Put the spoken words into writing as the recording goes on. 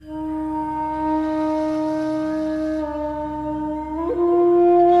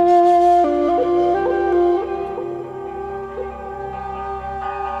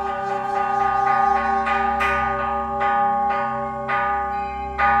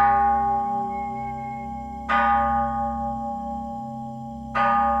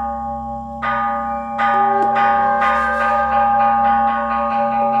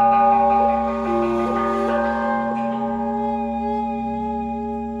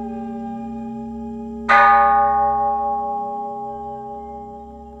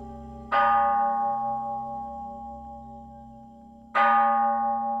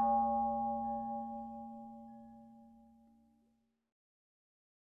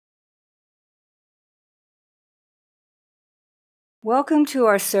Welcome to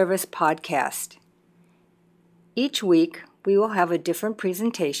our service podcast. Each week, we will have a different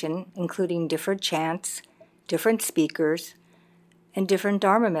presentation, including different chants, different speakers, and different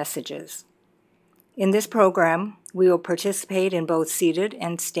Dharma messages. In this program, we will participate in both seated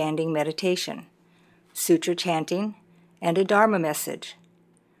and standing meditation, sutra chanting, and a Dharma message.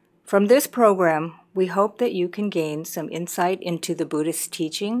 From this program, we hope that you can gain some insight into the Buddhist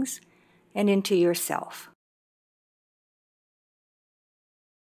teachings and into yourself.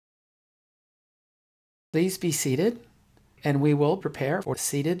 Please be seated, and we will prepare for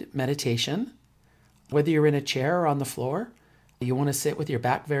seated meditation. Whether you're in a chair or on the floor, you want to sit with your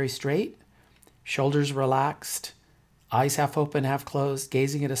back very straight, shoulders relaxed, eyes half open, half closed,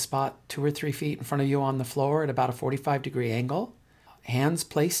 gazing at a spot 2 or 3 feet in front of you on the floor at about a 45-degree angle, hands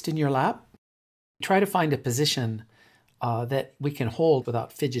placed in your lap. Try to find a position that we can hold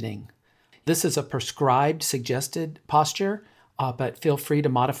without fidgeting. This is a prescribed, suggested posture, but feel free to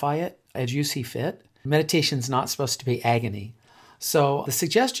modify it as you see fit. Meditation's not supposed to be agony. So the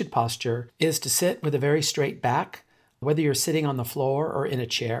suggested posture is to sit with a very straight back, whether you're sitting on the floor or in a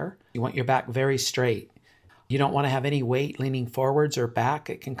chair. You want your back very straight. You don't want to have any weight leaning forwards or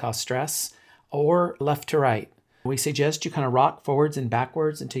back. It can cause stress, or left to right. We suggest you kind of rock forwards and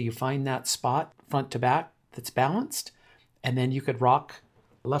backwards until you find that spot, front to back, that's balanced. And then you could rock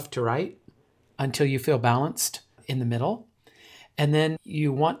left to right until you feel balanced in the middle. And then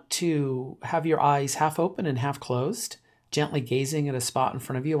you want to have your eyes half open and half closed, gently gazing at a spot in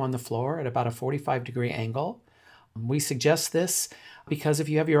front of you on the floor at about a 45-degree angle. We suggest this because if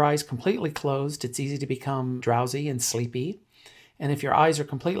you have your eyes completely closed, it's easy to become drowsy and sleepy. And if your eyes are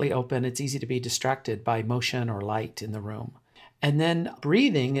completely open, it's easy to be distracted by motion or light in the room. And then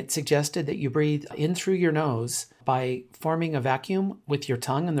breathing, it's suggested that you breathe in through your nose by forming a vacuum with your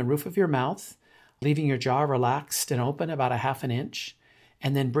tongue on the roof of your mouth, leaving your jaw relaxed and open about a half an inch,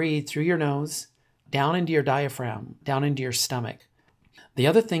 and then breathe through your nose, down into your diaphragm, down into your stomach. The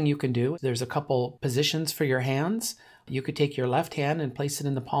other thing you can do, there's a couple positions for your hands. You could take your left hand and place it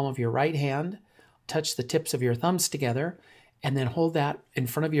in the palm of your right hand, touch the tips of your thumbs together, and then hold that in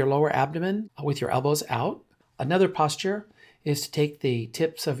front of your lower abdomen with your elbows out. Another posture is to take the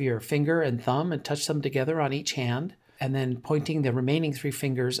tips of your finger and thumb and touch them together on each hand, and then pointing the remaining 3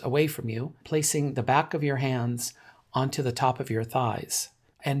 fingers away from you, placing the back of your hands onto the top of your thighs.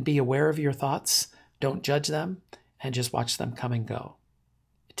 And be aware of your thoughts, don't judge them, and just watch them come and go.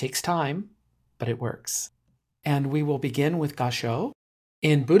 It takes time, but it works. And we will begin with Gassho.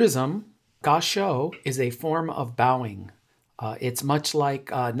 In Buddhism, Gassho is a form of bowing. It's much like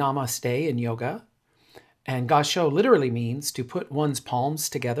Namaste in yoga. And Gassho literally means to put one's palms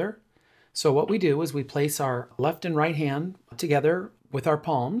together. So what we do is we place our left and right hand together with our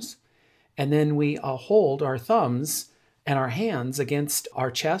palms, and then we hold our thumbs and our hands against our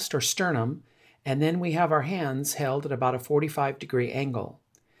chest or sternum, and then we have our hands held at about a 45-degree angle.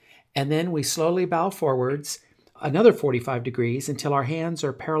 And then we slowly bow forwards another 45 degrees until our hands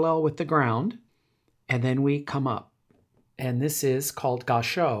are parallel with the ground, and then we come up. And this is called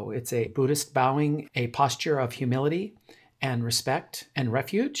Gassho. It's a Buddhist bowing, a posture of humility and respect and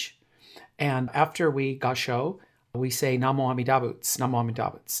refuge. And after we Gassho, we say Namo Amida Butsu, Namo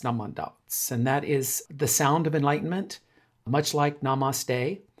Amida Butsu, Namo Amida Butsu. And that is the sound of enlightenment, much like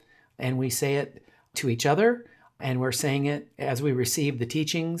Namaste. And we say it to each other, and we're saying it as we receive the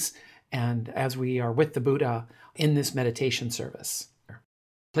teachings and as we are with the Buddha in this meditation service.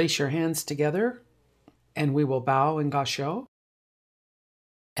 Place your hands together, and we will bow in Gassho.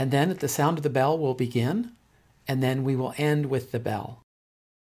 And then at the sound of the bell, we'll begin, and then we will end with the bell.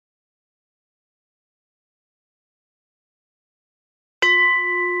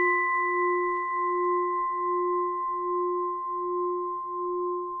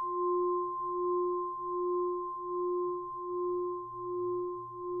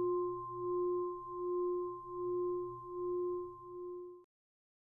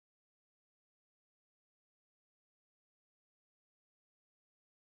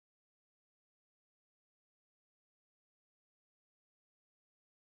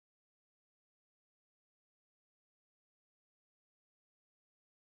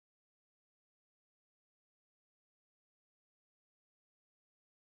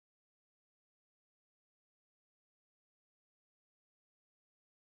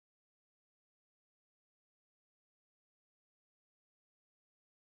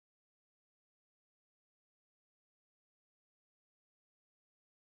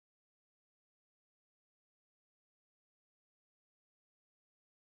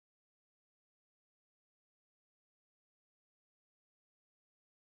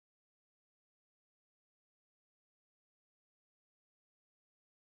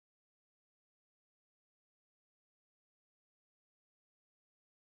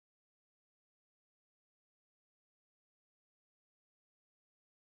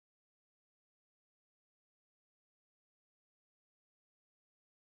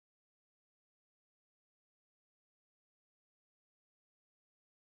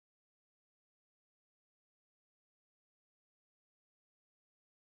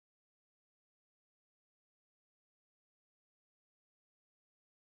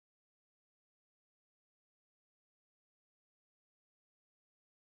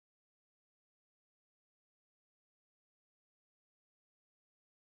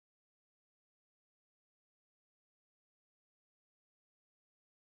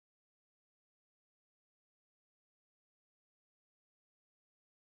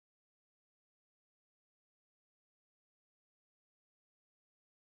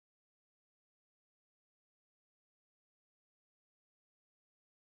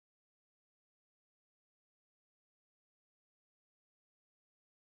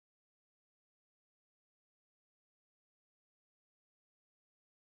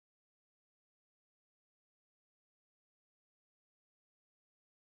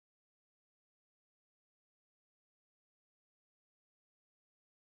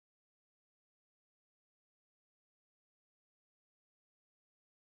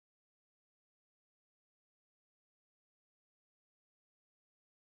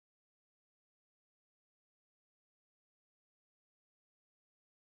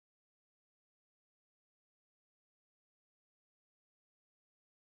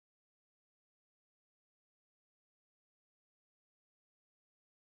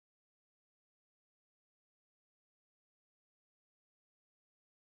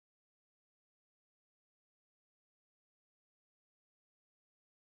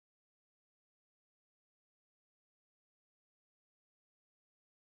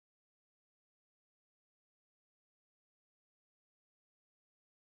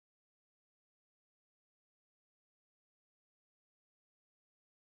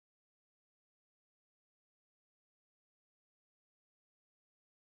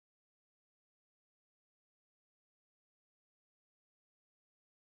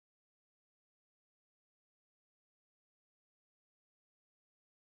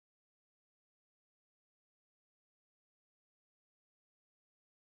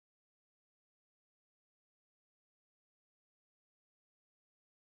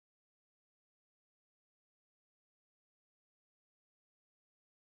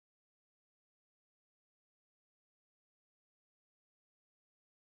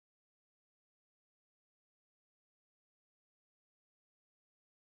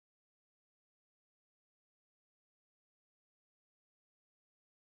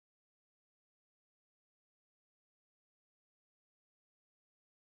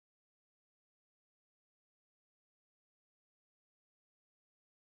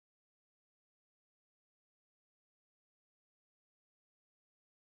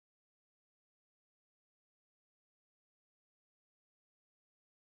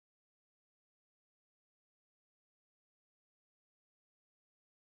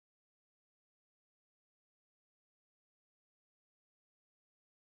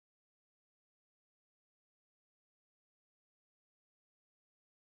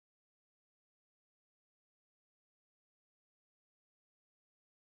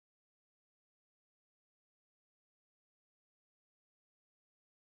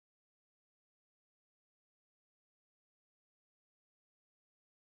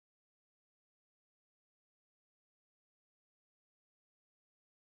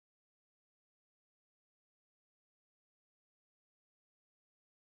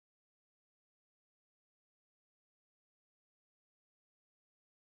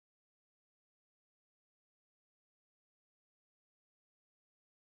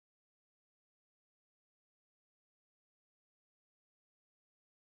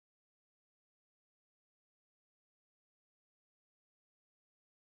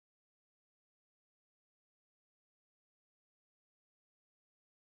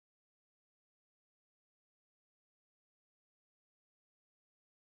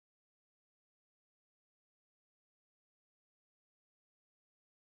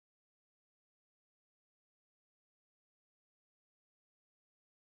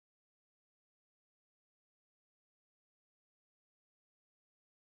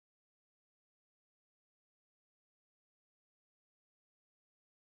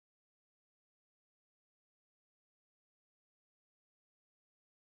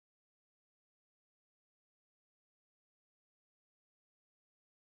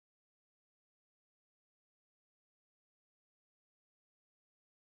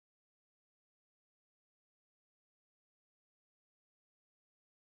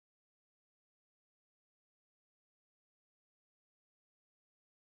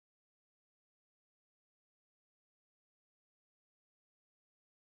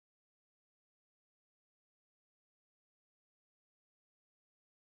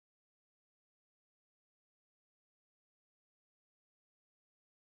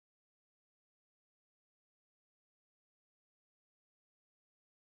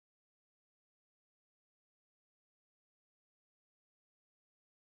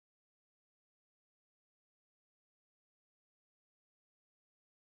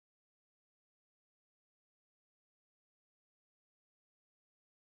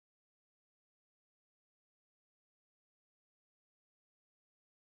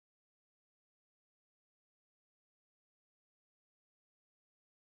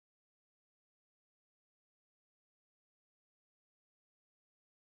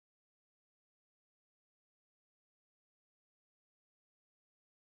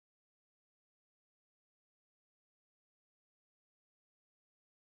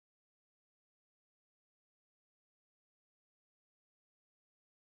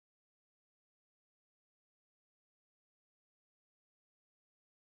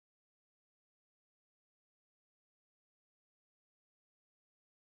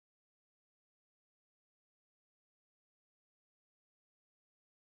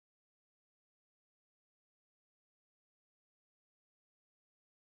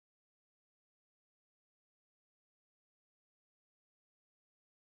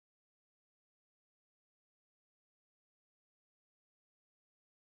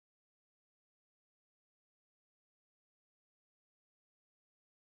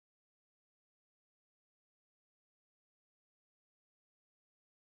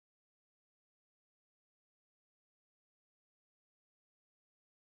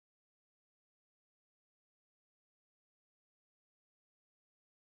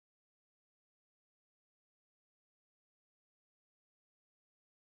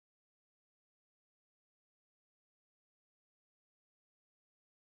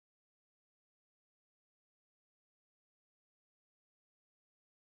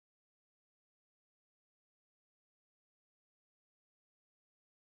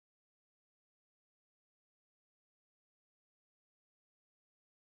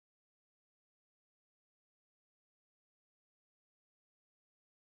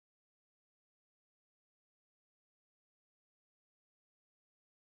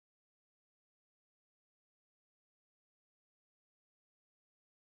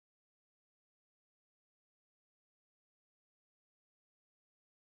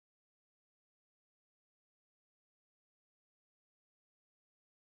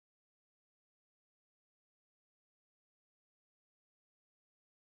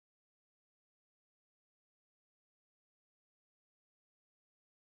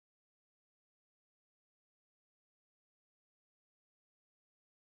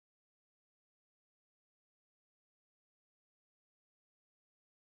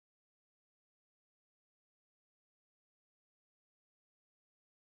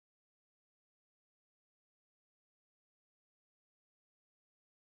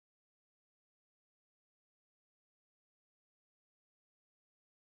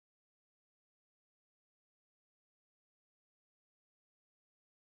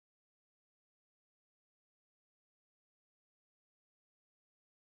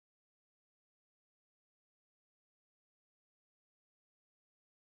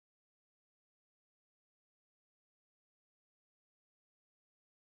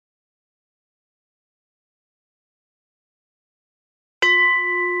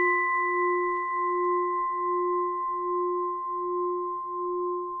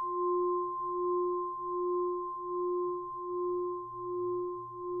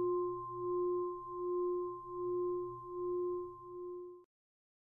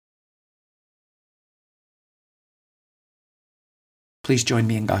 please join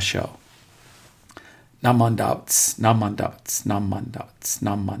me in Gasho. Namandavats, namandavats, namandavats,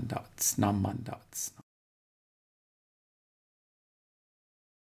 namandavats, namandavats.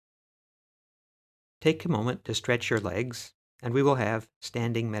 Take a moment to stretch your legs, and we will have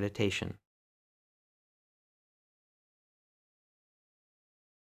standing meditation.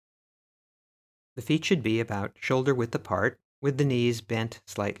 The feet should be about shoulder width apart, with the knees bent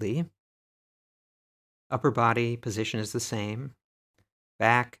slightly. Upper body position is the same.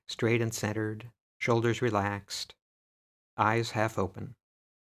 Back straight and centered, shoulders relaxed, eyes half open.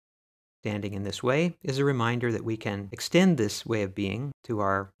 Standing in this way is a reminder that we can extend this way of being to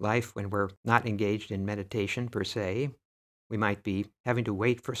our life when we're not engaged in meditation per se. We might be having to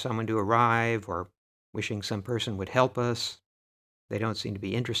wait for someone to arrive or wishing some person would help us. They don't seem to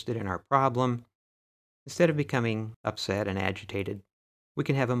be interested in our problem. Instead of becoming upset and agitated, we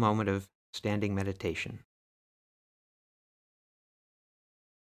can have a moment of standing meditation.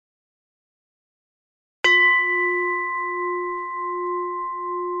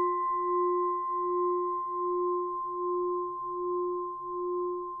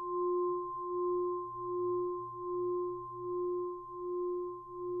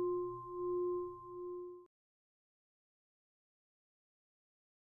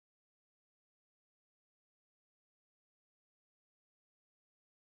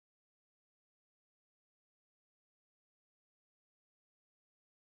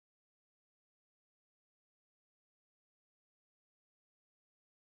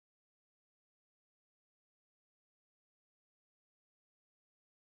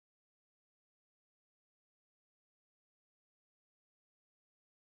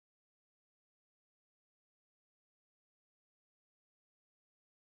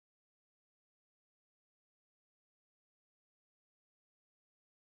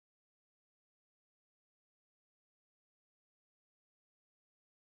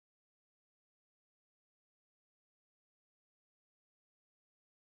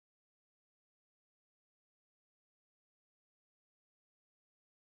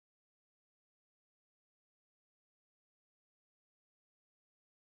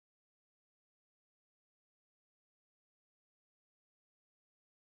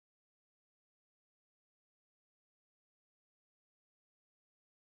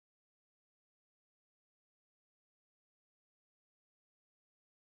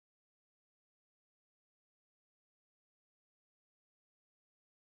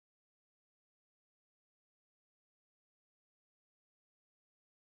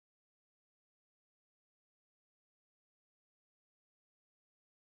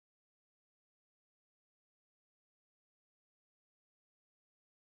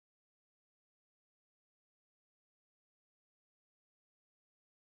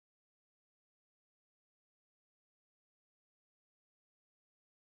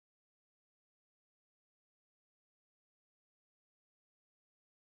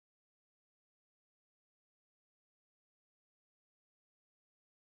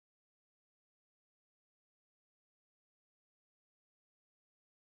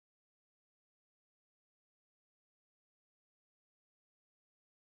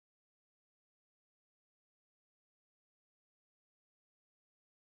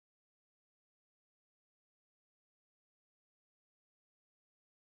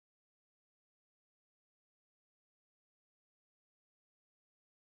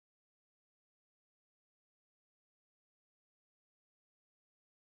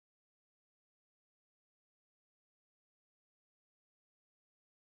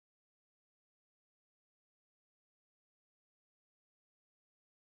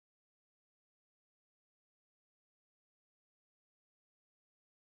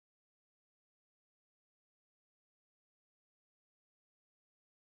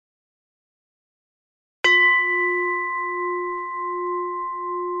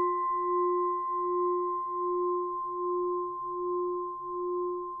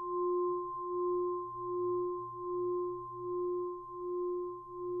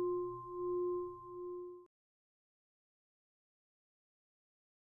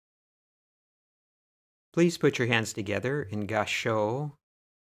 Please put your hands together in Gasho.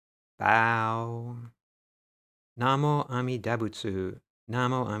 Bow. Namo Amidabutsu.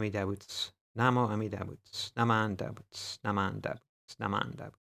 Namo Amidabutsu. Namo Amidabutsu. Namandabutsu. Namandabutsu.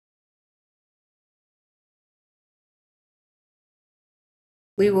 Namandabutsu.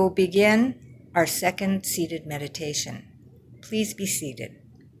 We will begin our second seated meditation. Please be seated.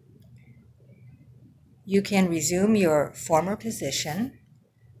 You can resume your former position.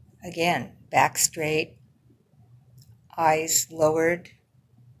 Again, back straight, eyes lowered,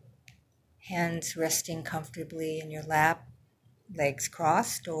 hands resting comfortably in your lap, legs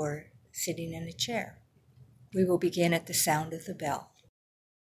crossed or sitting in a chair. We will begin at the sound of the bell.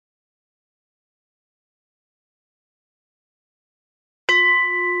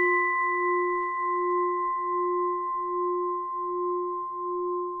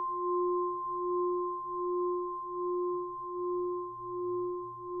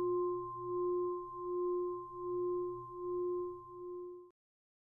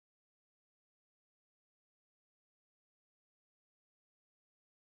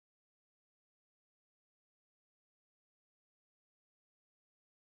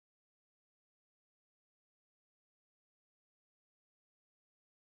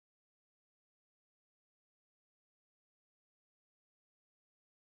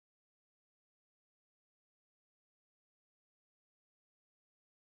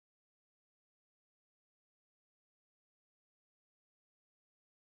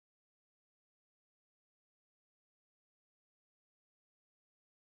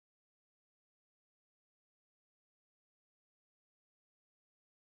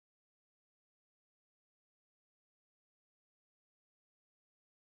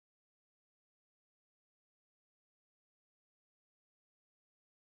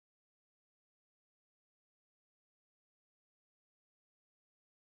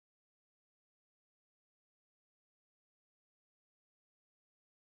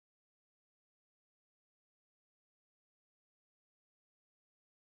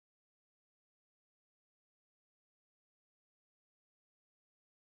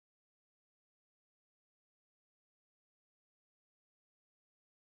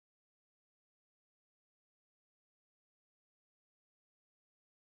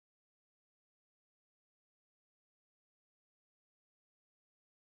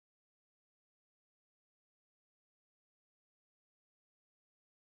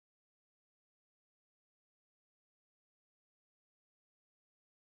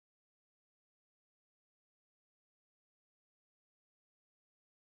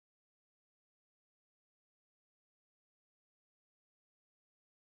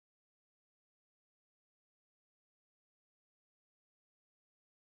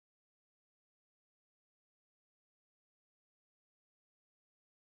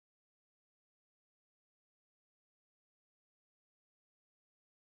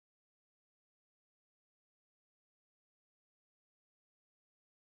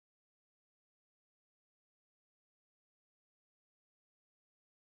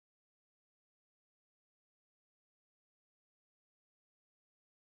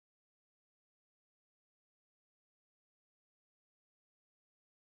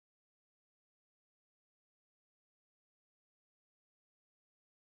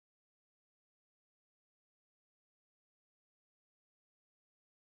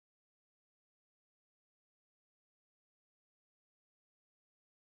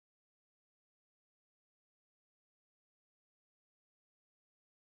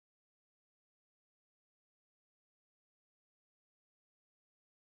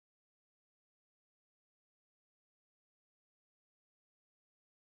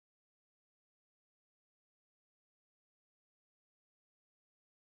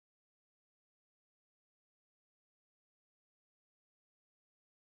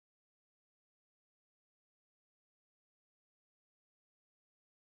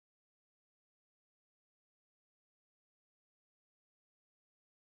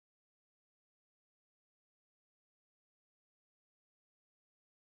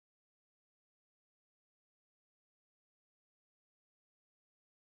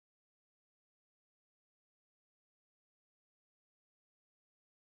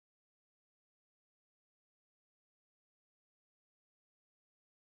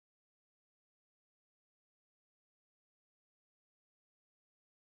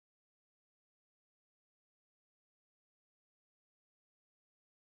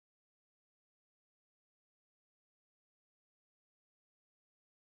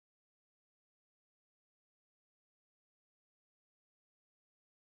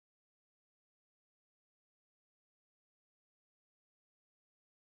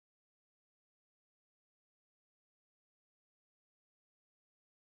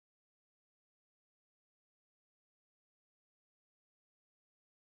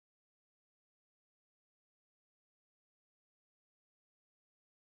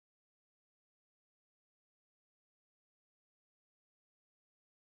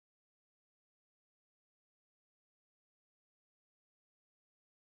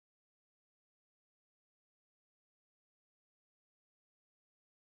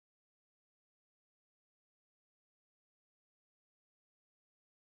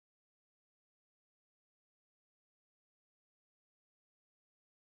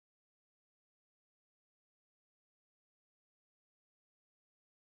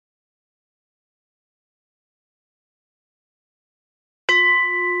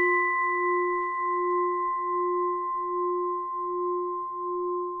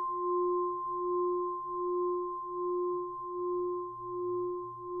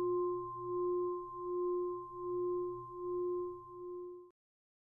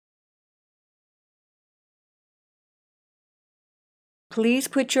 Please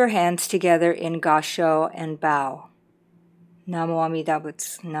put your hands together in Gassho and bow. Namo Amida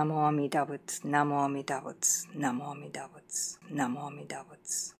Butsu, Namo Amida Butsu, Namo Amida Butsu, Namo Amida Butsu, Namo Amida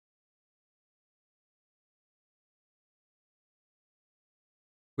Butsu.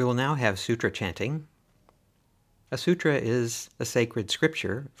 We will now have sutra chanting. A sutra is a sacred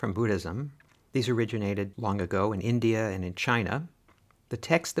scripture from Buddhism. These originated long ago in India and in China. The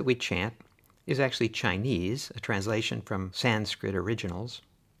text that we chant is actually Chinese, a translation from Sanskrit originals.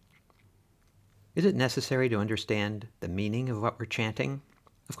 Is it necessary to understand the meaning of what we're chanting?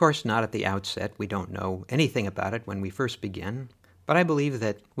 Of course, not at the outset. We don't know anything about it when we first begin. But I believe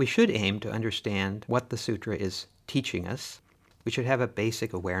that we should aim to understand what the sutra is teaching us. We should have a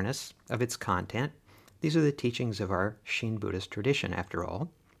basic awareness of its content. These are the teachings of our Shin Buddhist tradition, after all.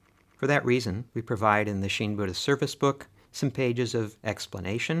 For that reason, we provide in the Shin Buddhist Service Book some pages of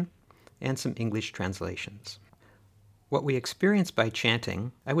explanation and some English translations. What we experience by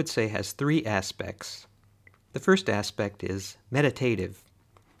chanting, I would say, has three aspects. The first aspect is meditative.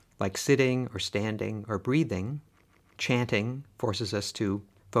 Like sitting or standing or breathing, chanting forces us to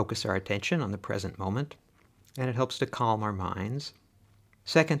focus our attention on the present moment, and it helps to calm our minds.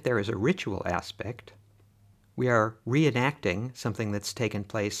 Second, there is a ritual aspect. We are reenacting something that's taken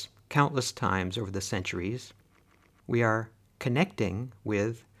place countless times over the centuries. We are connecting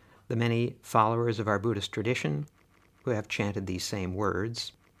with the many followers of our Buddhist tradition who have chanted these same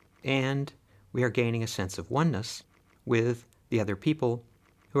words, and we are gaining a sense of oneness with the other people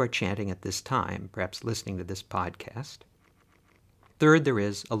who are chanting at this time, perhaps listening to this podcast. Third, there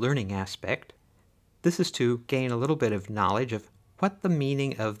is a learning aspect. This is to gain a little bit of knowledge of what the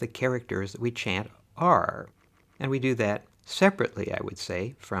meaning of the characters that we chant are, and we do that separately, I would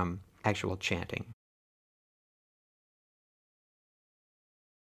say, from actual chanting.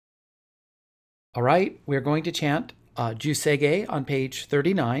 All right, we're going to chant Jusege on page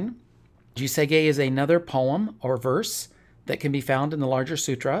 39. Jusege is another poem or verse that can be found in the larger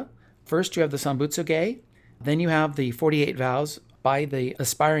sutra. First, you have the Sambutsuge. Then you have the 48 vows by the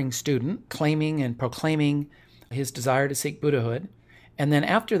aspiring student, claiming and proclaiming his desire to seek Buddhahood. And then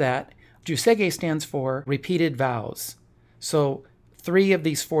after that, Jusege stands for repeated vows. So 3 of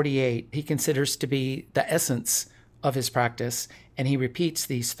these 48 he considers to be the essence of his practice, and he repeats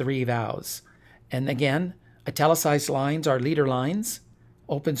these 3 vows. And again, italicized lines are leader lines,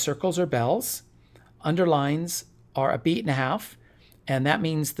 open circles are bells, underlines are a beat and a half, and that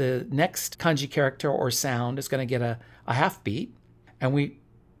means the next kanji character or sound is going to get a half beat. And we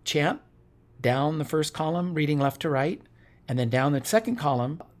chant down the first column, reading left to right, and then down the second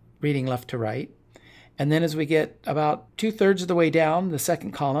column, reading left to right. And then as we get about 2/3 of the way down the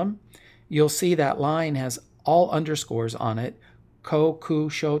second column, you'll see that line has all underscores on it. Ko, ku,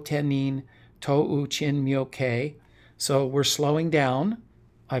 sho, tenin, to, u, chin, myo, ke. So we're slowing down.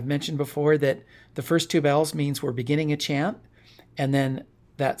 I've mentioned before that the first 2 bells means we're beginning a chant, and then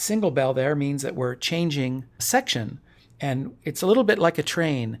that single bell there means that we're changing a section. And it's a little bit like a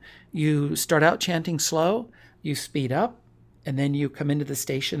train. You start out chanting slow, you speed up, and then you come into the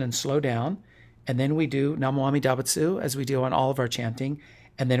station and slow down. And then we do Namo Amida Butsu, as we do on all of our chanting,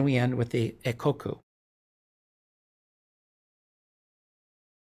 and then we end with the Ekoku.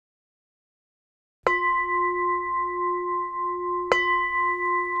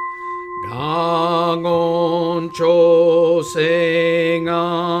 Dagon Chosengan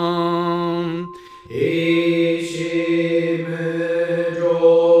Ishime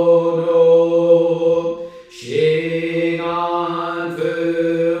Jodo Shingan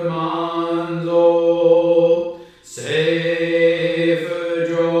Fumanzo Seifu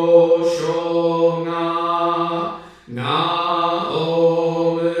Joshonga Na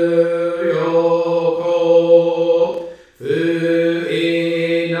Omu Yoko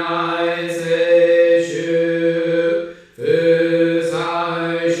Fuinai Seishu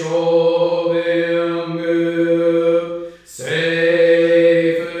Fusai Shobe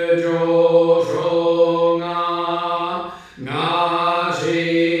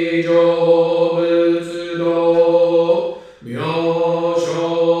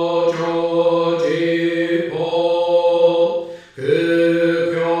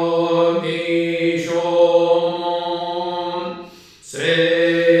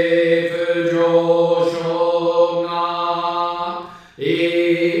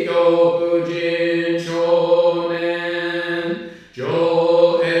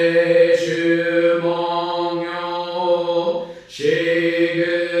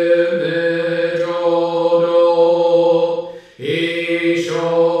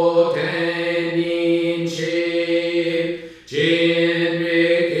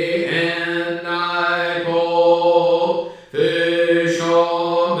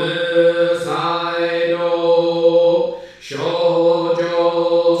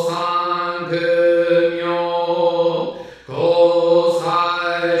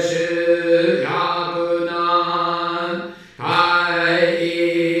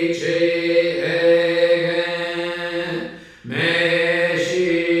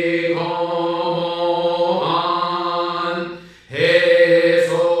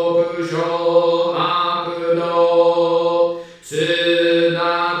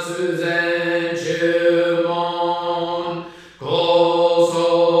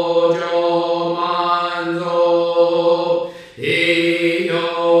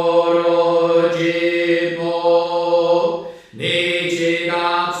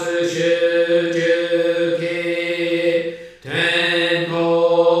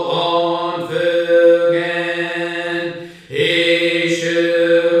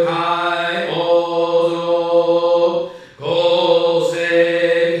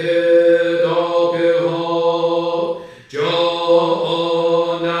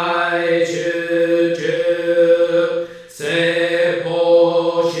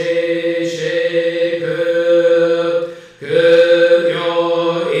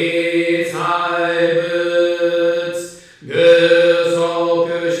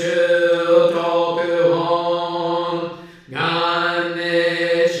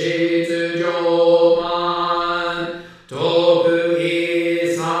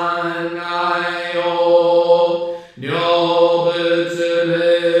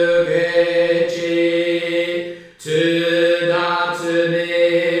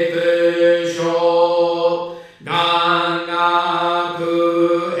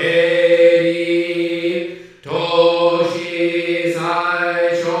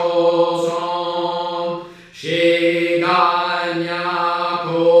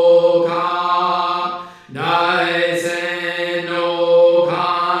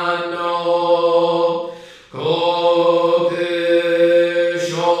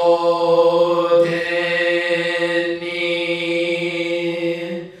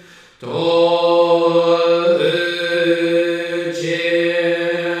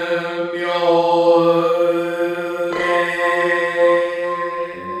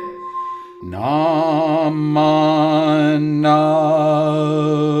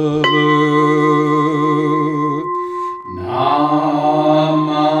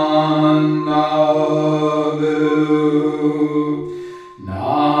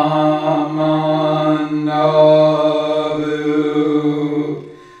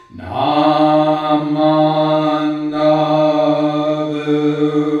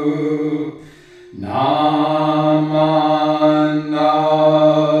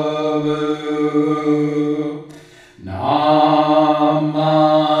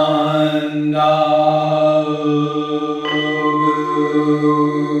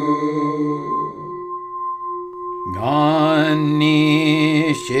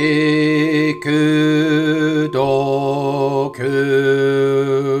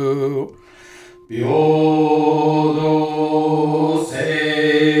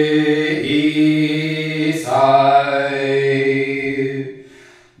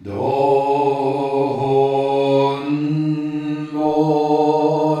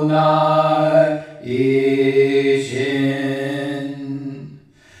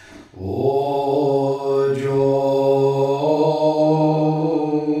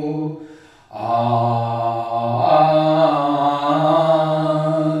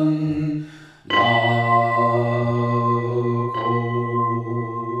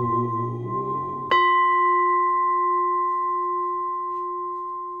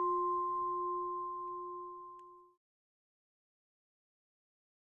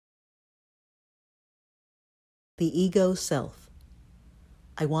The ego self.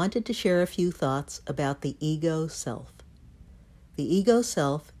 I wanted to share a few thoughts about the ego self. The ego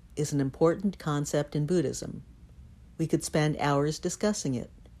self is an important concept in Buddhism. We could spend hours discussing it,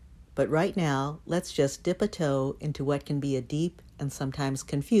 but right now let's just dip a toe into what can be a deep and sometimes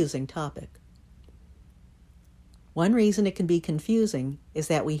confusing topic. One reason it can be confusing is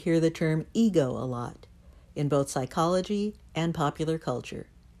that we hear the term ego a lot, in both psychology and popular culture.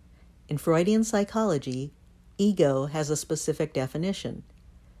 In Freudian psychology, ego has a specific definition.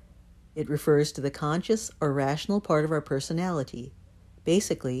 It refers to the conscious or rational part of our personality,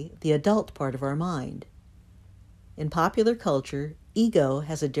 basically the adult part of our mind. In popular culture, ego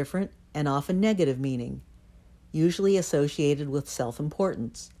has a different and often negative meaning, usually associated with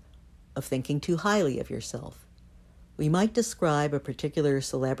self-importance, of thinking too highly of yourself. We might describe a particular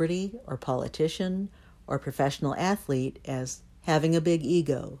celebrity or politician or professional athlete as having a big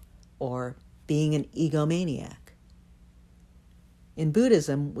ego or being an egomaniac. In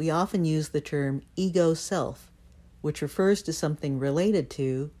Buddhism, we often use the term ego self, which refers to something related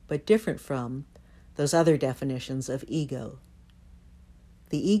to, but different from, those other definitions of ego.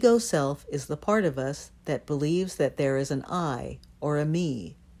 The ego self is the part of us that believes that there is an I or a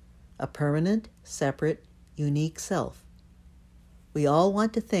me, a permanent, separate, unique self. We all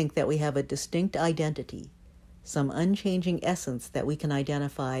want to think that we have a distinct identity, some unchanging essence that we can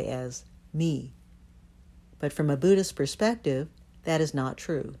identify as me. But from a Buddhist perspective, that is not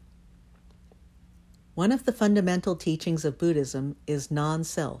true. One of the fundamental teachings of Buddhism is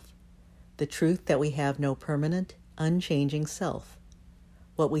non-self, the truth that we have no permanent, unchanging self.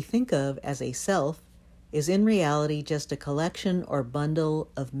 What we think of as a self is in reality just a collection or bundle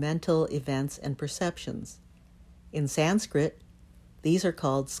of mental events and perceptions. In Sanskrit, these are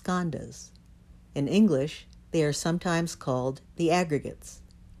called skandhas. In English, they are sometimes called the aggregates.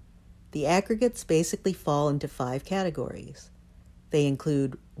 The aggregates basically fall into 5 categories. They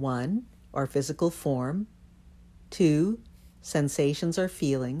include 1, our physical form, 2, sensations or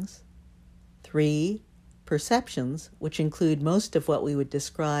feelings, 3, perceptions, which include most of what we would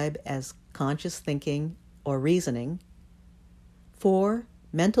describe as conscious thinking or reasoning, 4,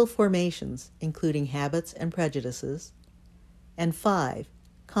 mental formations, including habits and prejudices, and 5,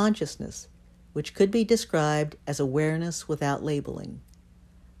 consciousness, which could be described as awareness without labeling.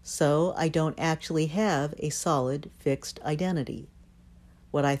 So I don't actually have a solid, fixed identity.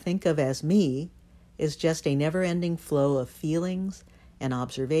 What I think of as me is just a never-ending flow of feelings and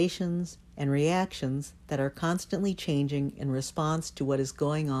observations and reactions that are constantly changing in response to what is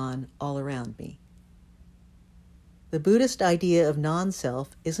going on all around me. The Buddhist idea of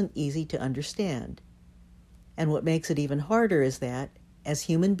non-self isn't easy to understand. And what makes it even harder is that, as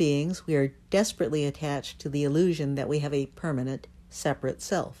human beings, we are desperately attached to the illusion that we have a permanent, separate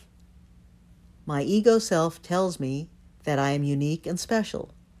self. My ego self tells me that I am unique and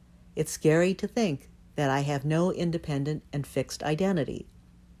special. It's scary to think that I have no independent and fixed identity,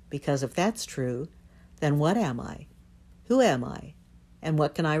 because if that's true, then what am I? Who am I? And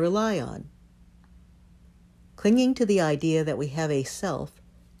what can I rely on? Clinging to the idea that we have a self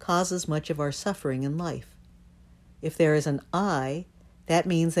causes much of our suffering in life. If there is an I, that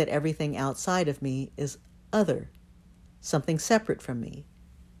means that everything outside of me is other, something separate from me.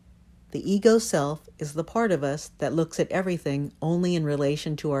 The ego self is the part of us that looks at everything only in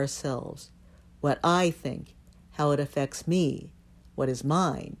relation to ourselves, what I think, how it affects me, what is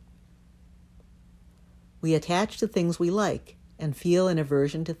mine. We attach to things we like and feel an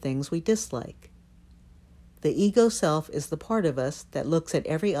aversion to things we dislike. The ego self is the part of us that looks at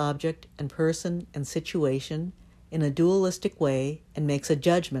every object and person and situation in a dualistic way and makes a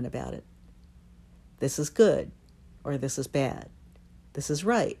judgment about it. This is good, or this is bad. This is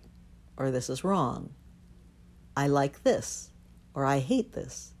right, or this is wrong. I like this, or I hate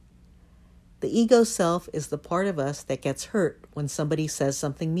this. The ego self is the part of us that gets hurt when somebody says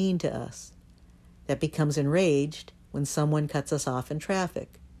something mean to us, that becomes enraged when someone cuts us off in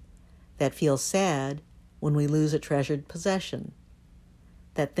traffic, that feels sad when we lose a treasured possession,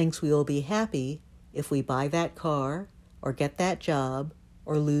 that thinks we will be happy if we buy that car, or get that job,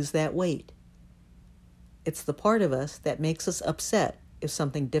 or lose that weight. It's the part of us that makes us upset if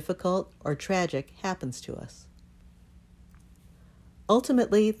something difficult or tragic happens to us.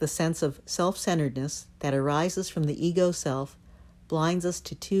 Ultimately, the sense of self-centeredness that arises from the ego self blinds us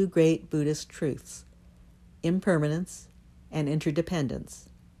to 2 great Buddhist truths: impermanence and interdependence.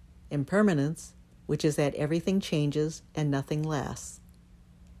 Impermanence, which is that everything changes and nothing lasts.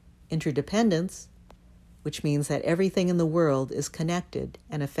 Interdependence, which means that everything in the world is connected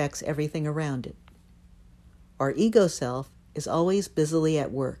and affects everything around it. Our ego self is always busily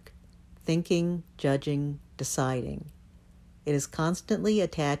at work, thinking, judging, deciding. It is constantly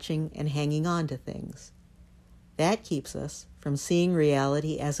attaching and hanging on to things. That keeps us from seeing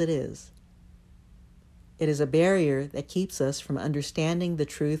reality as it is. It is a barrier that keeps us from understanding the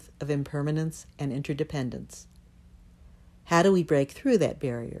truth of impermanence and interdependence. How do we break through that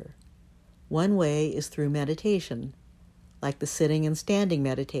barrier? One way is through meditation, like the sitting and standing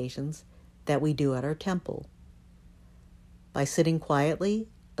meditations that we do at our temple. By sitting quietly,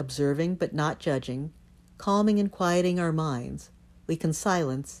 observing but not judging, calming and quieting our minds, we can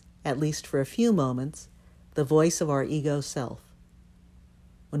silence, at least for a few moments, the voice of our ego self.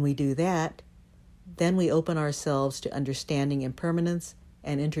 When we do that, then we open ourselves to understanding impermanence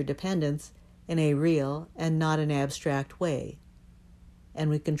and interdependence in a real and not an abstract way, and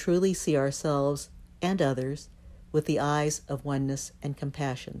we can truly see ourselves and others with the eyes of oneness and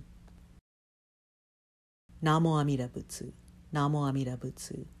compassion. Namo Amida Butsu, Namo Amida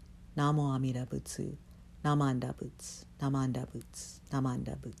Butsu, Namo Amida Butsu, Namanda Butsu, Namanda Butsu,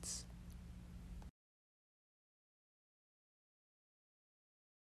 Namanda Butsu.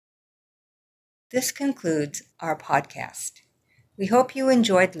 This concludes our podcast. We hope you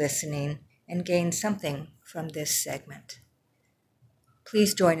enjoyed listening and gained something from this segment.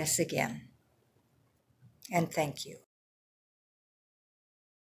 Please join us again. And thank you.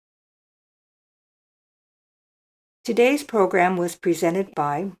 Today's program was presented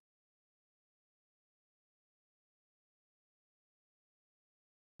by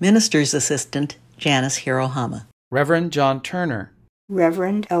Minister's Assistant Janice Hirohama, Reverend John Turner,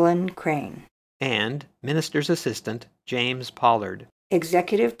 Reverend Ellen Crane, and Minister's Assistant James Pollard.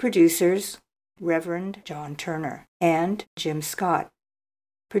 Executive Producers Reverend John Turner and Jim Scott.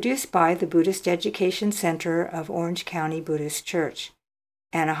 Produced by the Buddhist Education Center of Orange County Buddhist Church,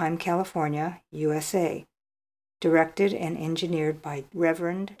 Anaheim, California, USA. Directed and engineered by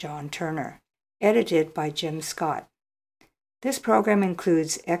Reverend John Turner. Edited by Jim Scott. This program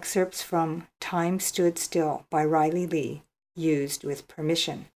includes excerpts from Time Stood Still by Riley Lee, used with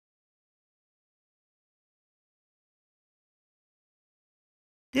permission.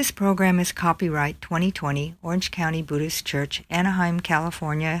 This program is copyright 2020 Orange County Buddhist Church, Anaheim,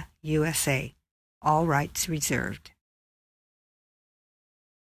 California, USA. All rights reserved.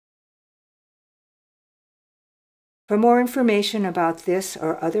 For more information about this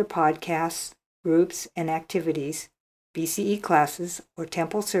or other podcasts, groups, and activities, BCE classes, or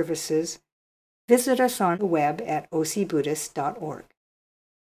temple services, visit us on the web at ocbuddhist.org.